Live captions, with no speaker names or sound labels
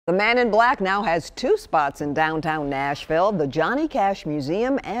The Man in Black now has two spots in downtown Nashville, the Johnny Cash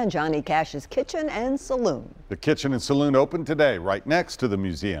Museum and Johnny Cash's Kitchen and Saloon. The Kitchen and Saloon opened today right next to the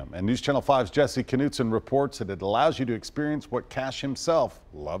museum. And News Channel 5's Jesse Knutson reports that it allows you to experience what Cash himself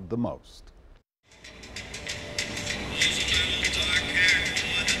loved the most.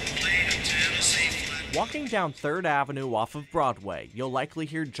 Walking down 3rd Avenue off of Broadway, you'll likely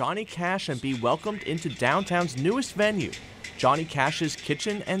hear Johnny Cash and be welcomed into downtown's newest venue, Johnny Cash's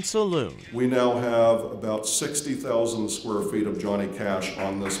Kitchen and Saloon. We now have about 60,000 square feet of Johnny Cash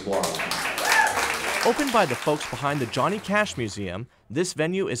on this block. Opened by the folks behind the Johnny Cash Museum, this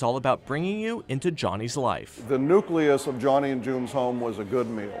venue is all about bringing you into Johnny's life. The nucleus of Johnny and June's home was a good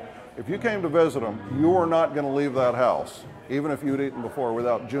meal. If you came to visit them, you were not going to leave that house, even if you'd eaten before,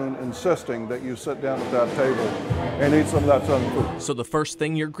 without June insisting that you sit down at that table and eat some of that Southern food. So the first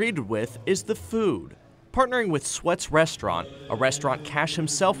thing you're greeted with is the food. Partnering with Sweat's Restaurant, a restaurant Cash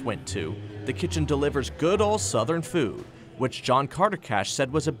himself went to, the kitchen delivers good old Southern food, which John Carter Cash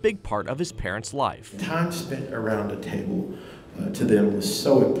said was a big part of his parents' life. Time spent around a table to them was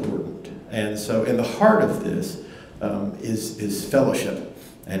so important. And so in the heart of this is fellowship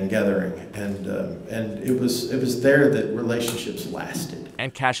and gathering, and it was there that relationships lasted.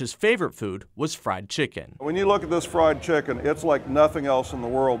 And Cash's favorite food was fried chicken. When you look at this fried chicken, it's like nothing else in the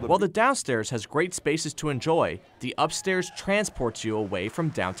world. While the downstairs has great spaces to enjoy, the upstairs transports you away from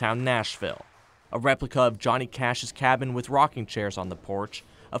downtown Nashville. A replica of Johnny Cash's cabin with rocking chairs on the porch,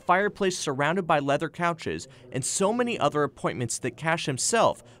 a fireplace surrounded by leather couches, and so many other appointments that Cash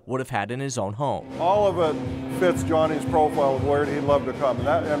himself would have had in his own home. All of it fits Johnny's profile of where he'd love to come.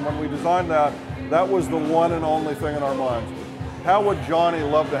 And when we designed that, that was the one and only thing in our minds. How would Johnny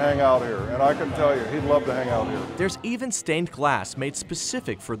love to hang out here? And I can tell you, he'd love to hang out here. There's even stained glass made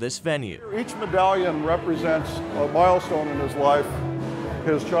specific for this venue. Each medallion represents a milestone in his life.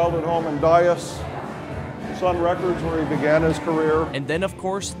 His childhood home in Dias, Sun Records, where he began his career. And then, of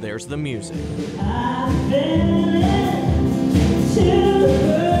course, there's the music.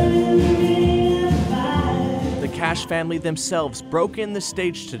 The Cash family themselves broke in the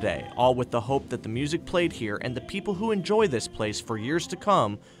stage today, all with the hope that the music played here and the people who enjoy this place for years to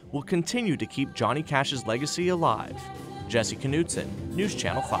come will continue to keep Johnny Cash's legacy alive. Jesse Knutson, News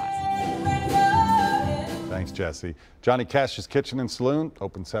Channel 5. Thanks, Jesse. Johnny Cash's Kitchen and Saloon,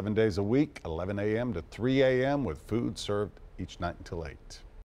 open 7 days a week, 11 a.m. to 3 a.m. with food served each night until 8.